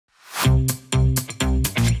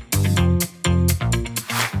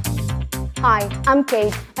Hi, I'm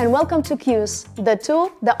Kate, and welcome to Cuez, the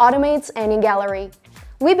tool that automates any gallery.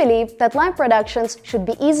 We believe that live productions should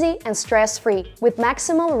be easy and stress-free, with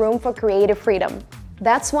maximal room for creative freedom.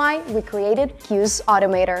 That's why we created Cuez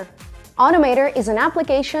Automator. Automator is an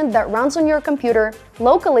application that runs on your computer,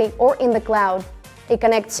 locally or in the cloud. It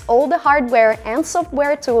connects all the hardware and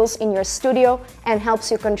software tools in your studio and helps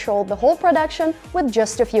you control the whole production with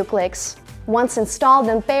just a few clicks. Once installed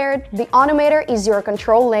and paired, the Automator is your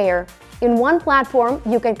control layer. In one platform,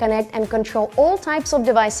 you can connect and control all types of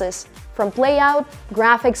devices, from playout,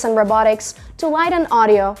 graphics and robotics, to light and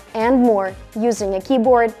audio, and more, using a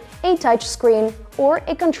keyboard, a touch screen, or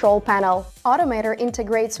a control panel. Automator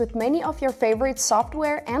integrates with many of your favorite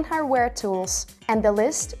software and hardware tools, and the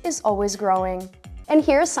list is always growing. And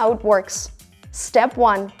here's how it works. Step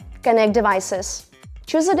 1. Connect devices.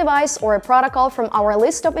 Choose a device or a protocol from our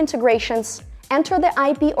list of integrations, enter the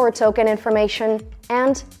IP or token information,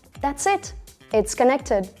 and that's it. It's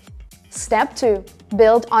connected. Step 2.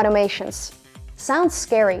 Build automations. Sounds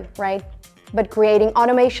scary, right? But creating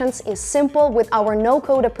automations is simple with our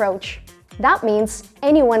no-code approach. That means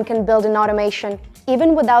anyone can build an automation,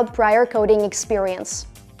 even without prior coding experience.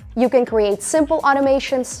 You can create simple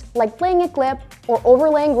automations like playing a clip or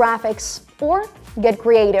overlaying graphics, or get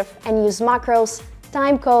creative and use macros,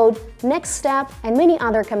 timecode, next step, and many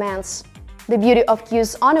other commands. The beauty of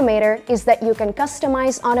Cuez Automator is that you can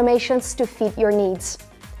customize automations to fit your needs.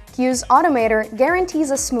 Cuez Automator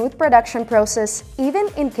guarantees a smooth production process even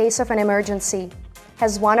in case of an emergency.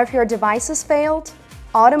 Has one of your devices failed?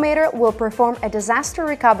 Automator will perform a disaster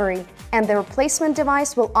recovery, and the replacement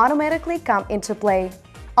device will automatically come into play.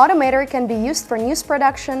 Automator can be used for news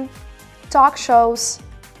production, talk shows,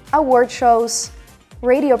 award shows,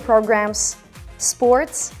 radio programs,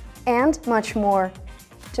 sports, and much more.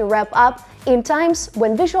 To wrap up, in times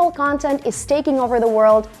when visual content is taking over the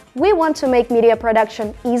world, we want to make media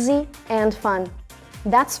production easy and fun.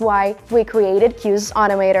 That's why we created Cuez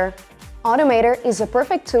Automator. Automator is a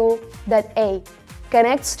perfect tool that A.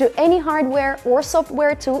 Connects to any hardware or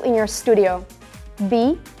software tool in your studio.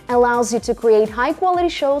 B. Allows you to create high-quality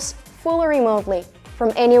shows fully remotely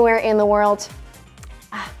from anywhere in the world.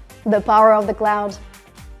 The power of the cloud.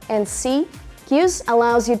 And C. Cuez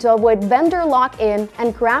allows you to avoid vendor lock-in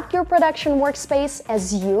and craft your production workspace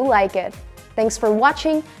as you like it. Thanks for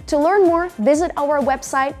watching. To learn more, visit our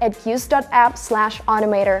website at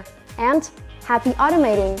cuez.app/automator. And happy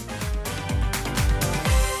automating!